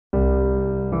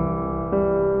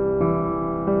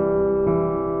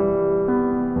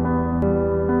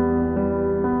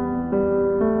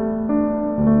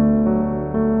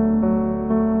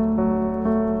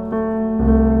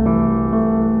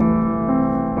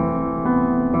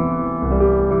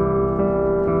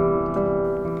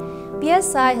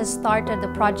PSI has started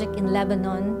the project in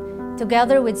Lebanon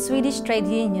together with Swedish trade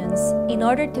unions in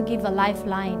order to give a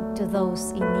lifeline to those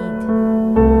in need.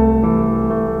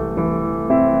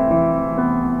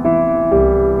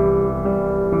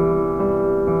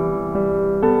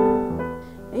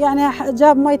 يعني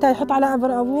جاب ميته يحط على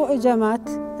قبر ابوه اجا مات،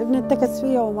 ابني انتكس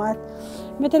فيه ومات.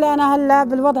 مثل انا هلا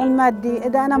بالوضع المادي،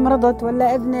 اذا انا مرضت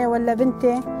ولا ابني ولا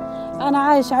بنتي انا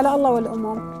عايش على الله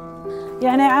والامم.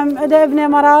 يعني اذا ابني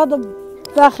مرض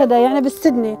باخذها يعني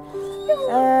بالسدنه،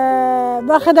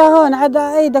 باخذها هون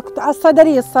على اي دكتور، على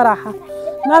الصيدليه الصراحه.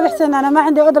 ما بحسن، انا ما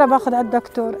عندي قدره باخذ على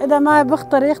الدكتور، اذا ما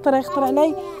يخطر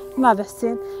علي ما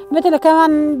بحسن. مثل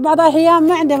كمان بعض الايام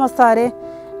ما عندي مصاري،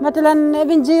 مثلا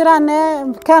ابن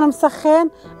جيراني كان مسخن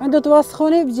عنده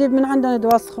توسخوني، بجيب من عندهم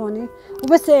يتوسخوني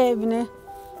وبس. ايه ابني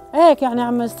هيك يعني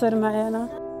عم يصير معي انا.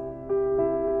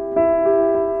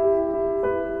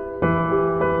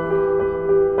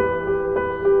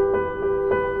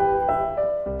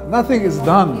 Nothing is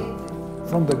done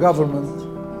from the government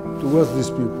towards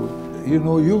these people. You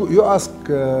know, you ask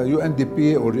UNDP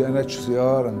or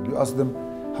UNHCR and you ask them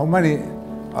how many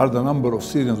are the number of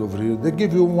Syrians over here. They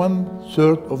give you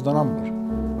 1/3 of the number.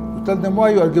 You tell them, why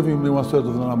you are giving me 1/3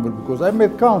 of the number? Because I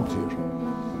made count here.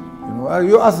 You know,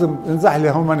 you ask them in Zahli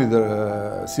how many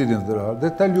Syrians there are.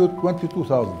 They tell you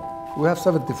 22,000. We have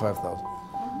 75,000.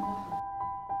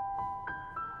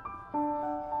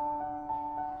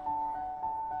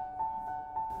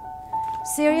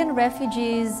 Syrian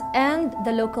refugees and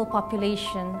the local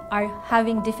population are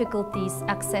having difficulties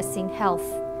accessing health.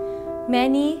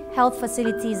 Many health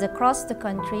facilities across the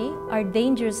country are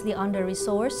dangerously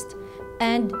under-resourced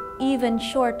and even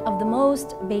short of the most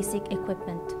basic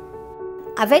equipment.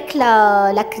 Avec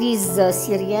la crise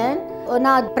syrienne, on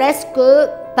a presque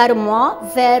par mois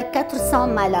vers 400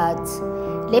 malades.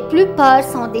 Les plupart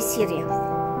sont des Syriens.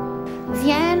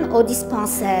 Viennent au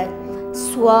dispensaire,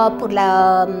 soit pour la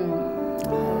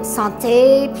santé,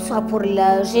 soit pour le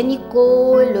gynéco,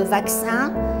 le vaccin.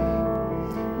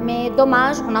 Mais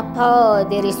dommage, on n'a pas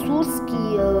des ressources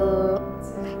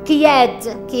qui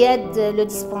aident le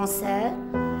dispensaire.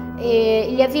 Et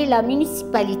il y avait la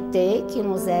municipalité qui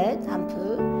nous aide un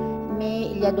peu, mais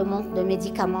il y a de manque de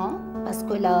médicaments parce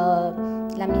que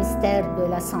la ministère de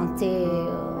la Santé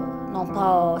n'ont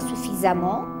pas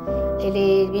suffisamment. Et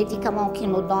les médicaments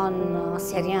qu'ils nous donnent,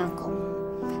 c'est rien comme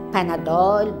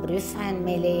Panadol, Brufen,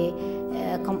 mais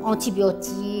comme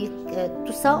antibiotiques,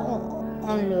 tout ça,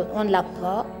 on ne l'a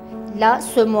pas. Là,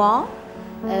 ce mois,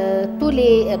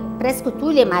 presque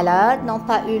tous les malades n'ont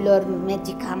pas eu leurs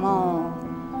médicaments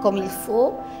comme il faut.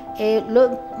 Et le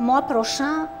mois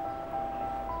prochain,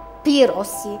 pire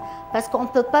aussi, parce qu'on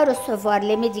ne peut pas recevoir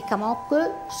les médicaments que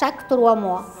chaque 3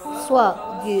 mois, soit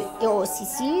du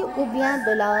EOCC ou bien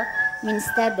de la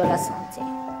ministère de la Santé.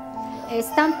 Et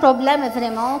c'est un problème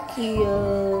vraiment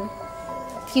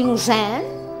qui nous gêne.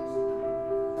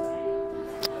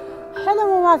 حلم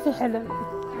وما في حلم،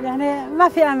 يعني ما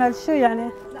في أمل. شو يعني؟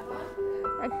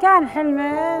 كان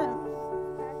حلمي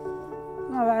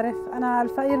ما بعرف، أنا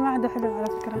الفقير ما عنده حلم على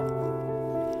فكرة،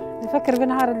 بفكر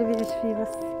بالنهار اللي بيعيش فيه بس.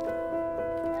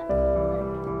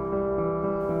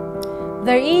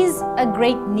 There is a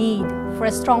great need for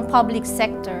a strong public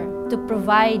sector to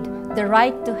provide the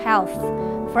right to health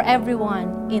for everyone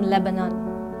in Lebanon.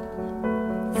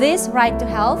 This right to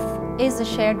health is a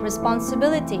shared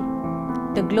responsibility.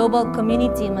 The global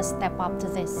community must step up to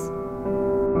this.